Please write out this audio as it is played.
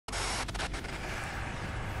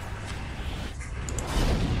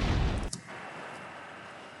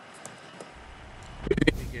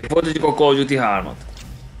Folytatjuk a Call of Duty 3-at.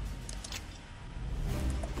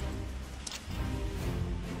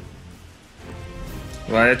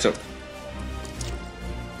 Várj csak.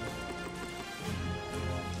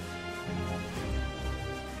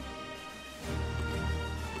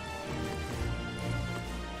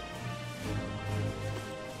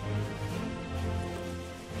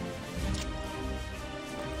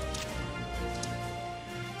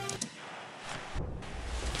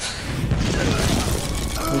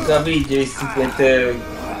 Inkább így észük, hogy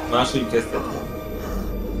máshogy kezdted.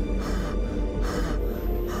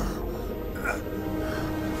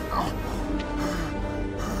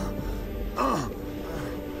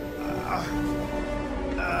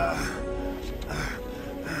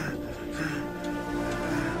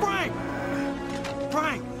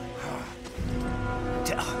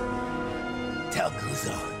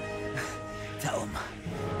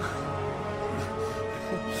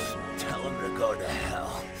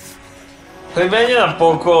 Hogy menjen a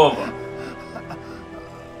pokolba!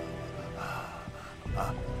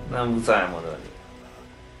 Nem muszáj mondani.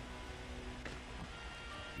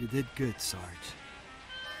 You did good, Sarge.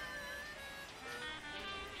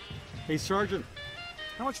 Hey, Sergeant.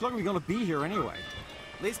 How much longer are we gonna be here anyway?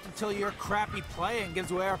 At least until your crappy playing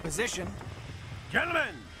gives away our position.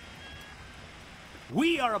 Gentlemen!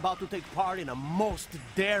 We are about to take part in a most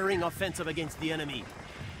daring offensive against the enemy.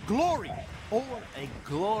 Glory or a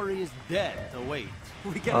glorious death awaits.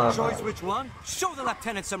 We get a choice which one? Show the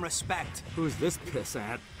lieutenant some respect. Who's this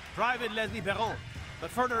pissant? Private Leslie Perron, but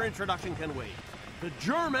further introduction can wait. The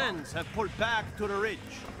Germans have pulled back to the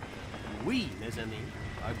ridge. We, mes amis,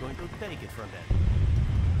 are going to take it from them.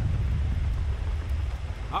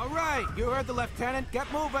 All right, you heard the lieutenant.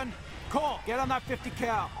 Get moving. Cole, get on that 50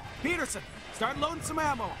 cal. Peterson, start loading some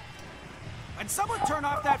ammo. And someone turn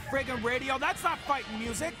off that friggin' radio. That's not fighting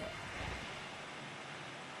music.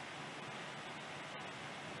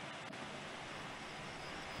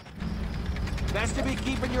 Best to be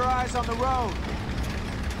keeping your eyes on the road.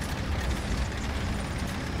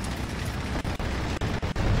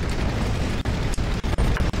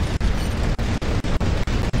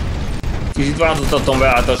 Kicsit változtatom be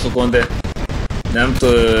általásokon, de nem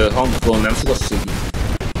hangokon nem sokat segít.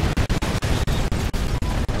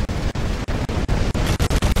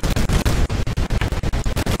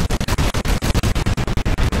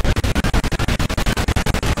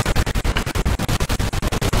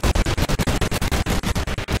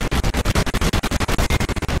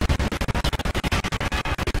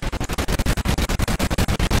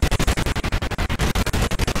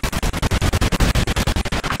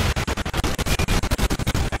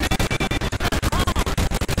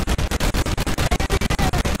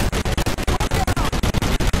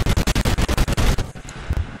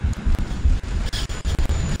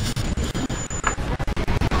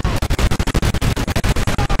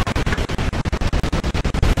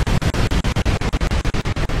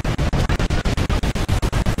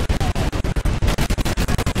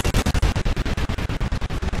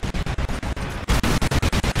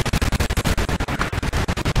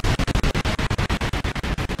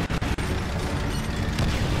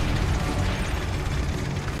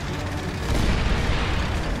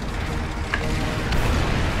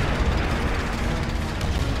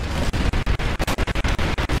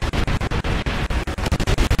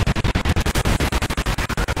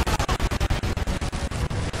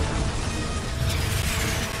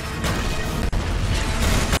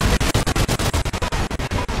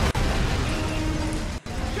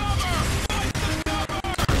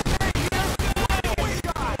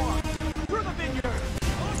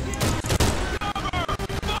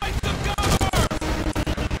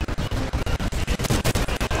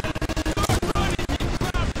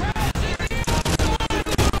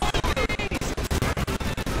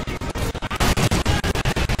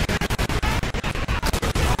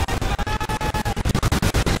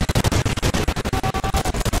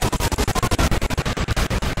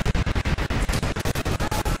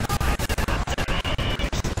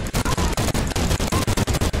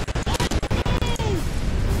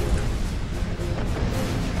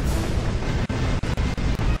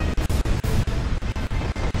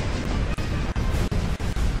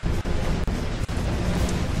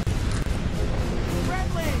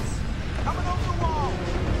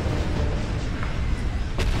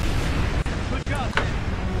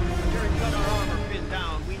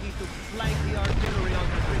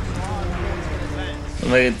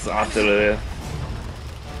 Megint átölője.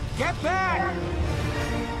 Get back!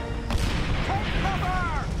 Take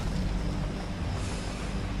cover!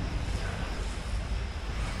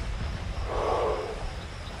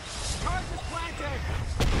 Charge is planted!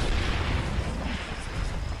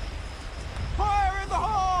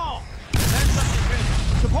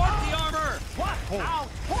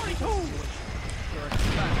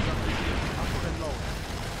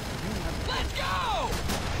 Let's go!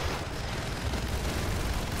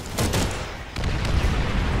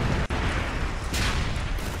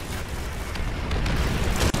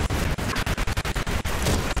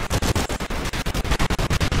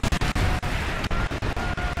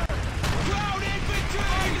 Ground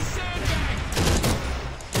infantry! Sandbag!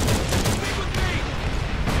 Stick with me!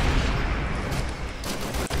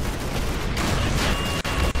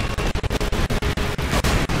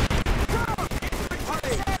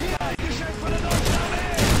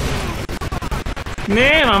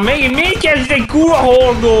 Ma miért kezd egy kurva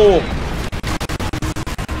hordó?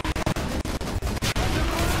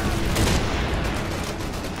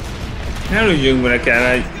 Ne lőjünk bele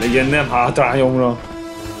kell, hogy legyen nem hátrányomra.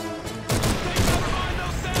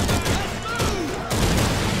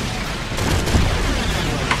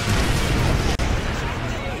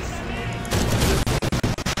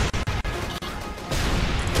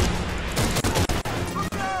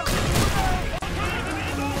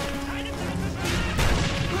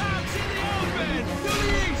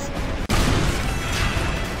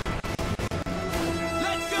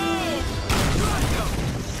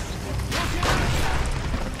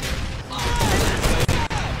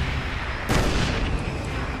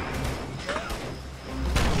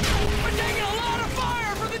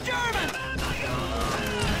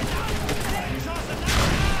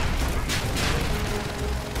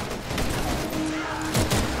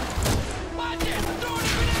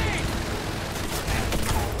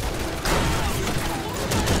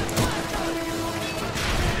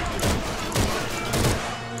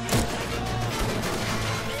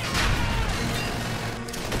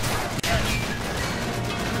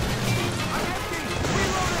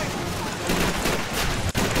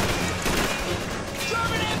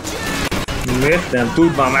 Miért nem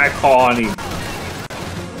tud már meghalni?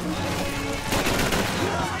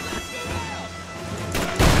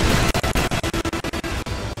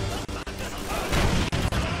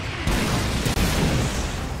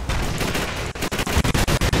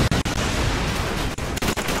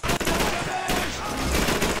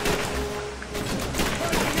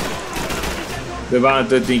 De van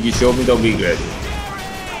történik is jobb, mint a Big Red.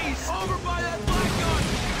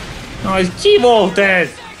 Na, ez ki volt ez?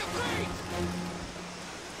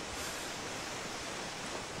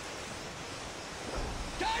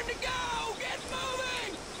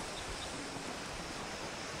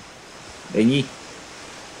 Ennyi?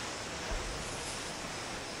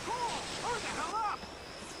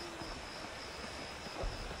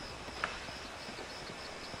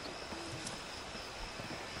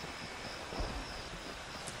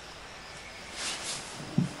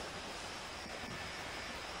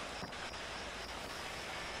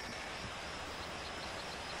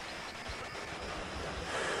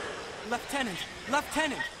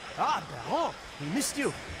 Lieutenant! Ah, Baron, we missed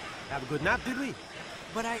you. Have a good nap, did we?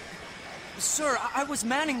 But Sir, I was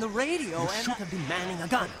manning the radio You and... should have been manning a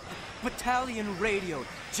gun. Battalion radio.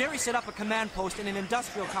 Jerry set up a command post in an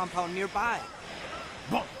industrial compound nearby.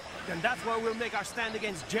 Bon, then that's where we'll make our stand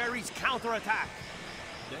against Jerry's counterattack.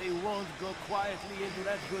 They won't go quietly into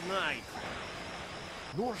that good night.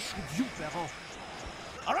 Nor should you, Baron.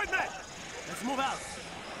 All right, man, let's move out.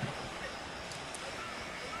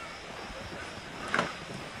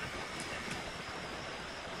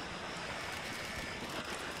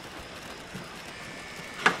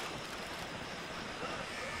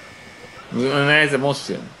 Nehezebb most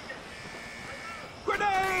jön.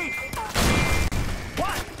 Grenade!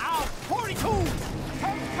 What? Ow! 42!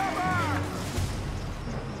 Take cover!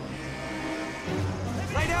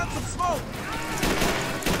 Lay down some smoke!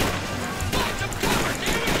 Find some cover!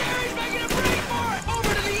 Damn it, Gary's making a break for it!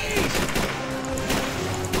 Over to the east!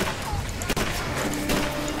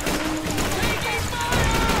 Taking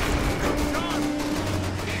fire!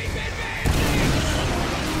 Keep advancing!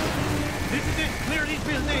 This is it! Clear these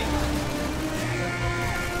buildings!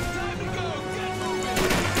 Time to go! Get moving!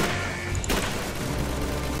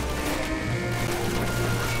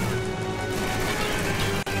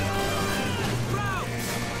 Routes!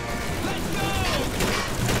 Let's go!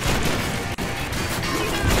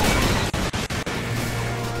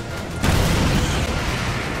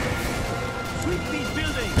 Sweep these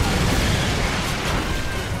buildings!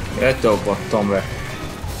 Ettől pattam be.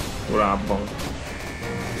 Korábban.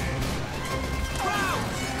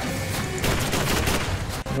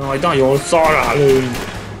 Jaj, nagyon szarrá lőj!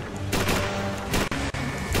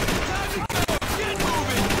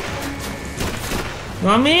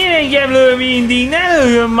 Na miért engem lő mindig? Ne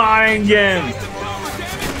lőjön már engem!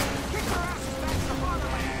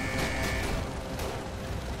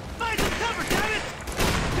 Find some cover, damn it!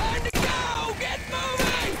 Time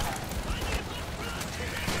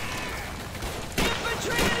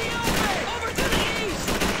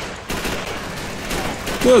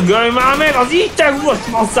Dögölj már meg az Isten hús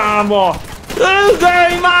faszába!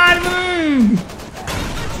 Dögölj már meg!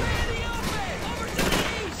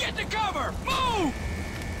 Get to cover! Move!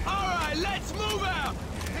 Alright, let's move out!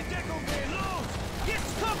 Hey, Deco, man, low! Get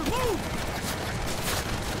to cover, move!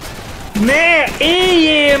 Ne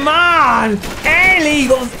éljél már!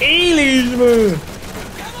 Elég az élésből!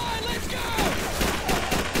 Come on, let's go!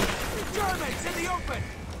 Germans in the open!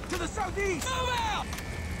 To the southeast! Move out!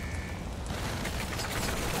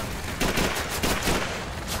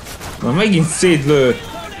 Na megint szétlő!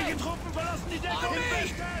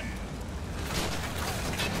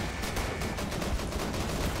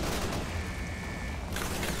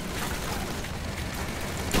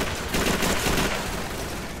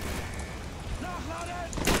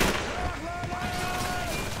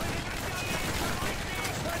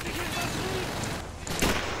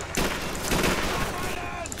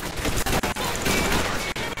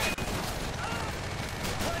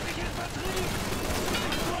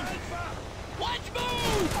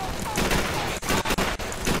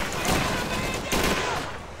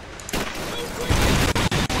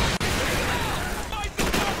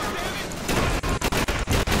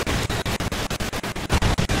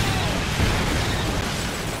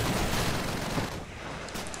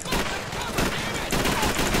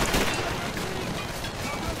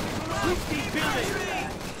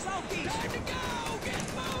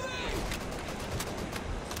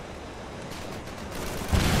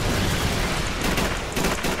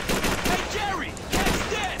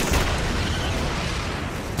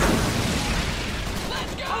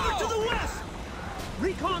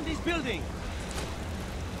 Recon these buildings!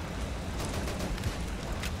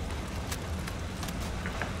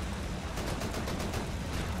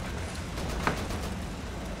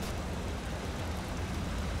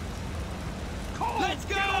 Let's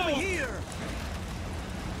go! Get over here!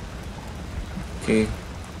 Okay.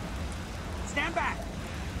 Stand back!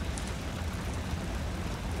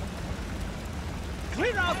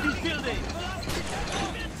 Clear out these buildings!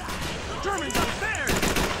 Germans up there!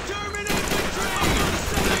 German infantry! On the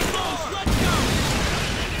second floor! Let's go!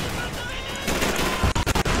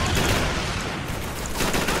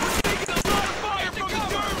 Taking a lot of fire from the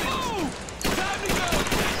Germans! Move! Time to go!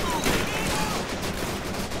 Get moving!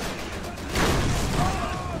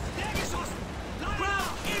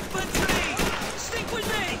 Ground infantry! Stick with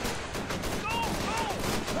me! Go! Go!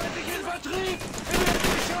 Feindliche Infanterie!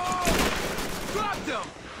 Dropped them!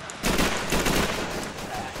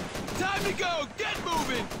 Time to go! Get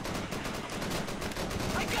moving!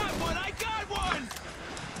 I got one! I got one!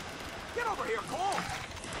 Get over here, Cole!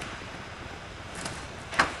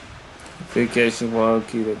 Fékjelésünk van,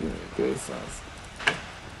 kiredünk 200.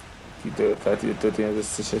 Fel tudja tölteni az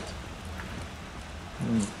összeset.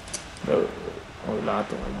 De ahogy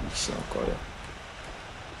látom, hogy így sem akarja.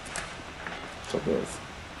 Csak ez.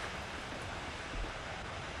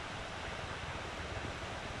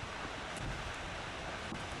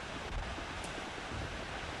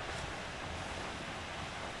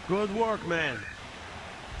 Good work, man.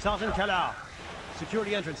 Sergeant Kala, secure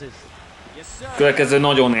the entrances. Yes, sir. Következő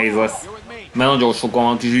nagyon nehéz lesz, You're with me. mert nagyon sokan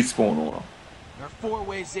van, akik respawnolnak. There are 4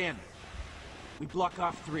 ways in. We block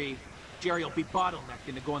off 3. Jerry will be bottlenecked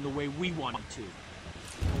into going the way we want him to.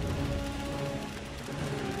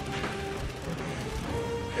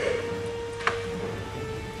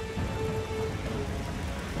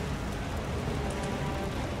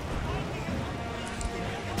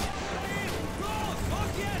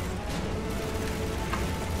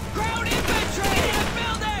 Ground infantry in the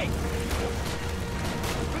building!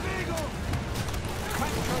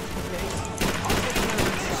 Cut charge the base. I'll take care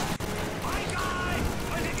of this. My guy!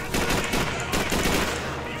 I think I'm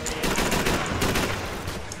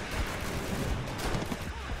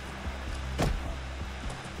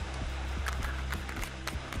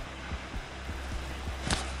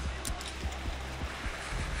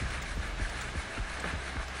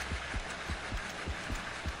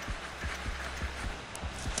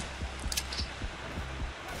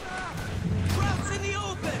Routes in the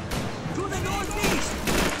open! To the northeast!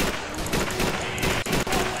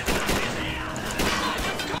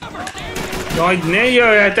 Jaj, ne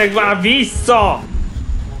jöjjetek már vissza!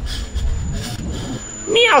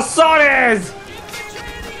 Mi a szar ez?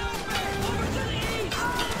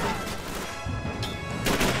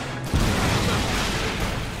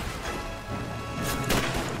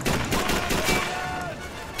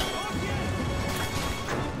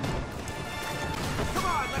 Come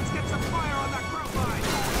on, let's get some fire on that front line!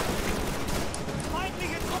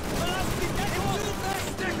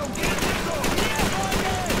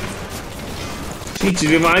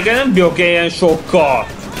 Kicsit már nem bírok ilyen sokkal!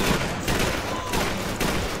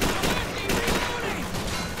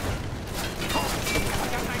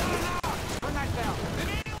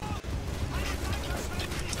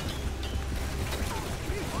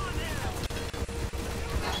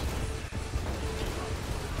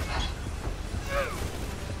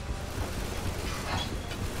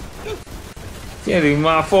 Gyerünk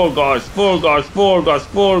már, forgass, forgass, forgass,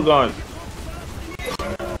 forgass!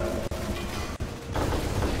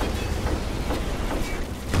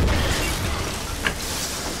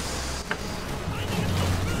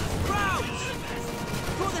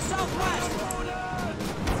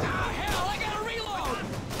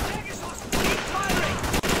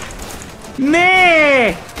 Ne!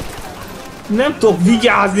 Nem tudok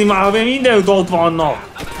vigyázni már, mert mindenütt ott vannak!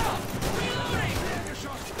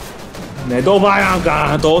 Ne dobáljál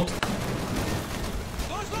gránátot!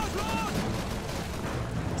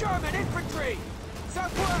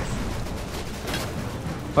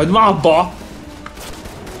 Hagyd már abba!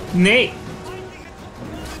 Ne!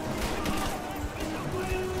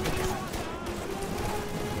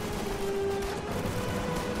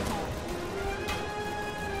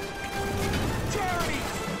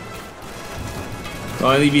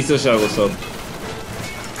 Talán így biztonságosabb.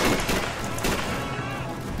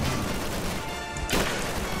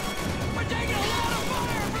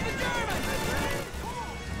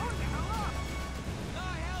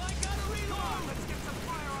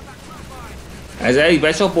 Ez elég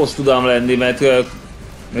becsapós tudám lenni, mert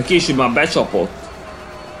később már becsapott.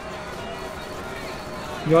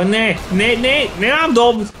 Jaj, ne nem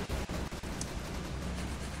dobd!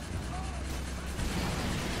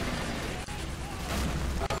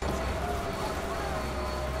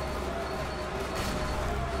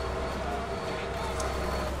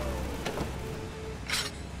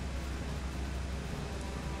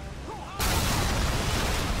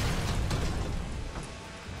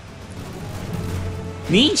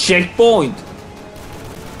 Nincs checkpoint!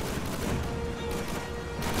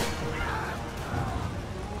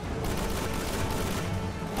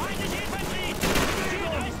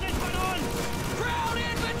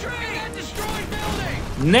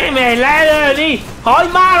 Nem merj lelőni!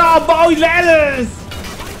 Hagyd már abba, hogy lelősz!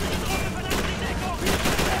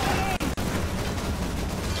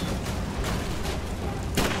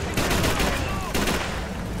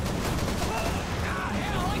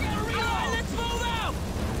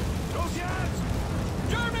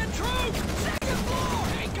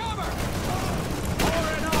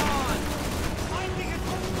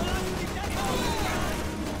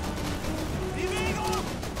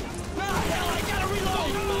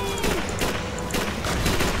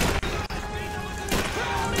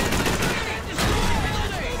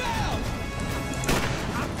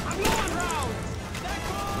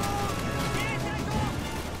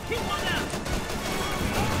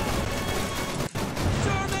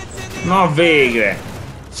 Na végre!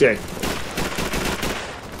 Check!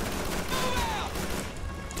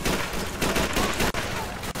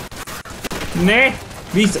 Ne!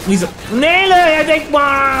 Vissza! Ne lőjetek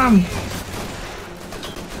már!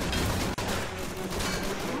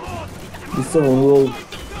 Visszavonuló!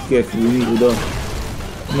 Kell fújni oda!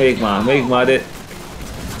 Még már, de...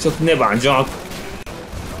 Csak ne bántsanak!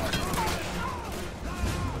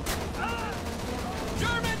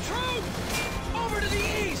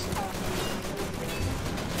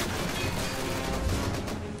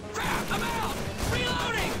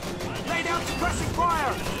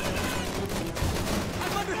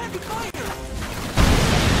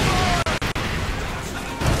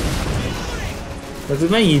 Ez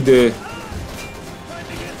mennyi idő?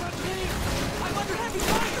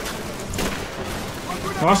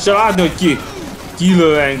 Azt se látni, hogy ki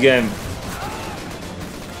lő engem.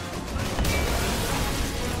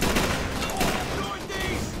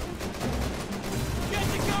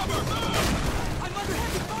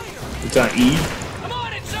 Utána így.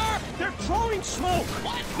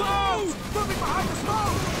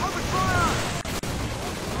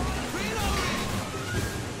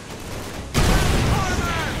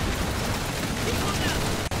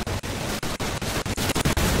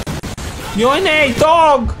 Jaj, ne, egy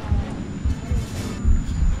tag!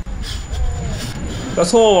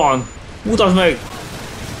 Ez hol van? Mutasd meg!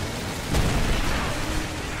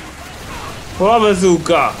 Hol a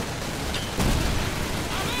bazooka?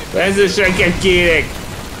 Benzőseket kérek!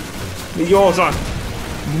 Mi gyorsan!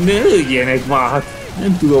 Ne lőjenek már! Hát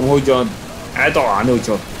nem tudom hogyan eltalálni,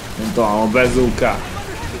 hogyha nem találom a bazooka.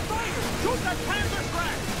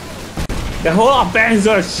 De hol a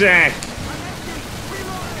benzősek?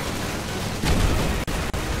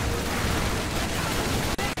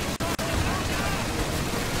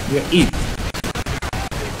 Ja, itt.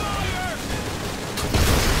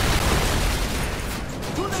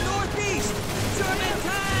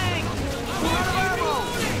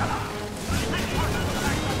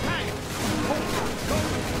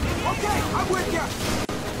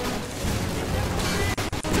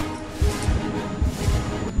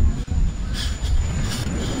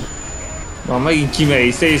 Van megint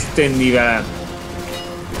kimeri szétsztenni velem.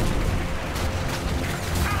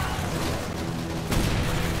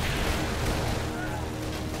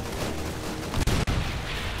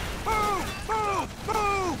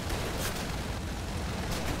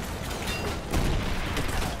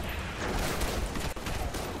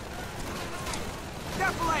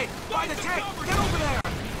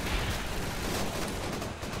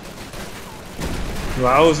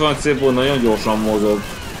 Ahhoz van szép, hogy nagyon gyorsan mozog.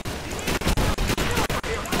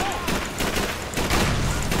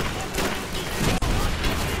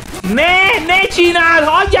 Ne csináld!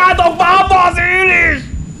 Hagyjátok már abba az ülést!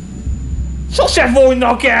 Sose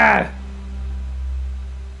vonnak el!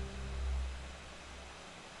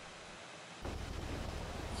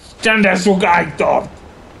 Csenden sokáig tart!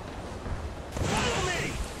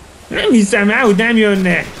 Nem hiszem el, hogy nem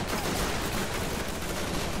jönne!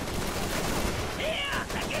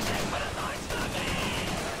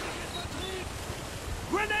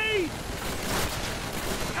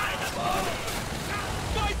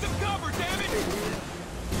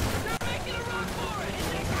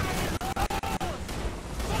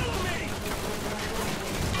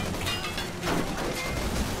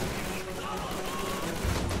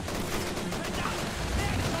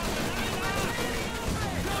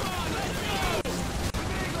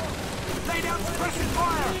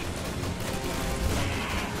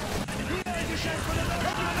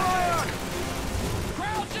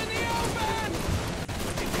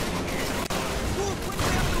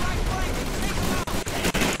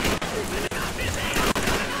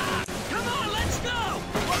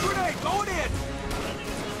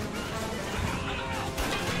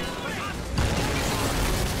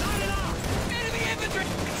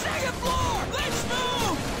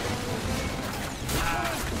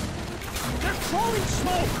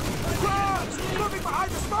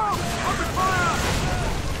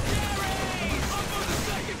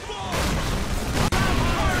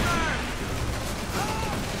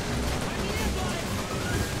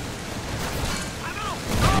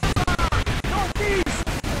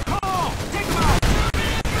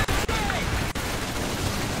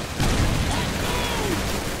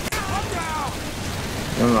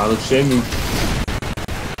 Nem látok semmit.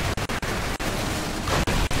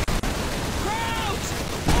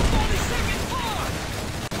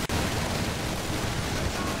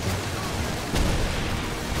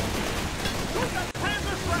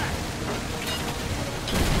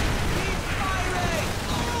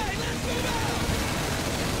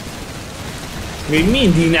 Még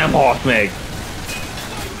mindig nem halt meg.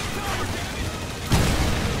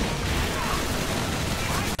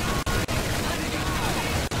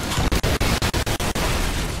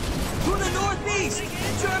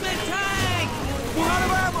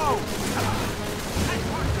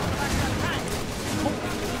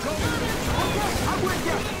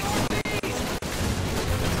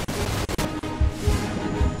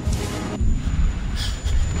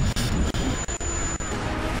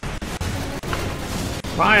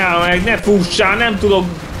 Várjál meg, ne fussál,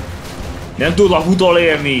 nem tudok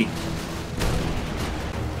utolérni.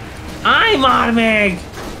 Állj már meg!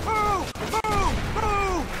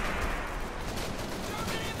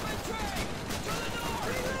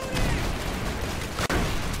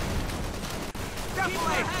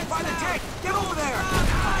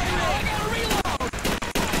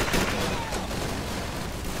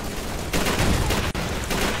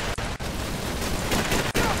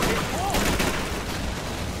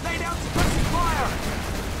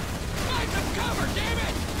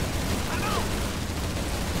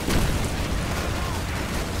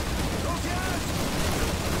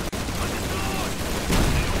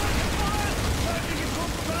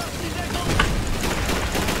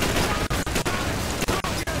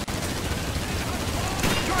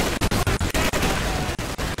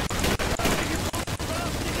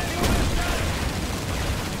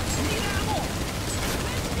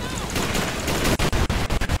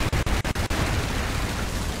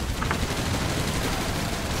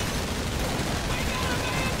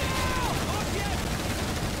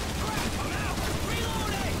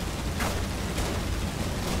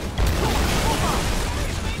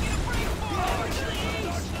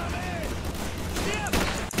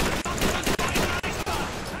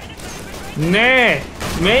 Ne!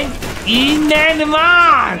 Menj innen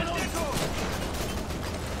már!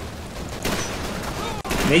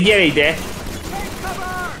 Ne gyere ide!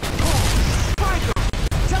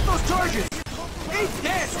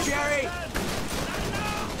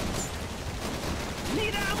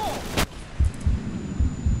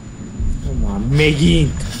 Már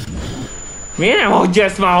megint! Miért nem hagyja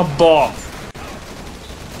ezt már abba?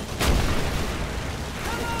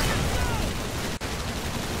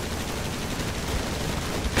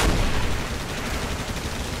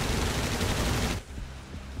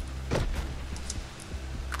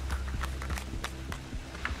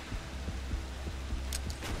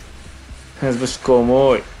 Ez most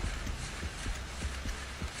komoly.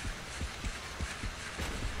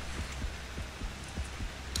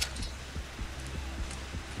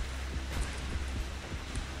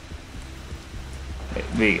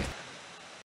 Vége.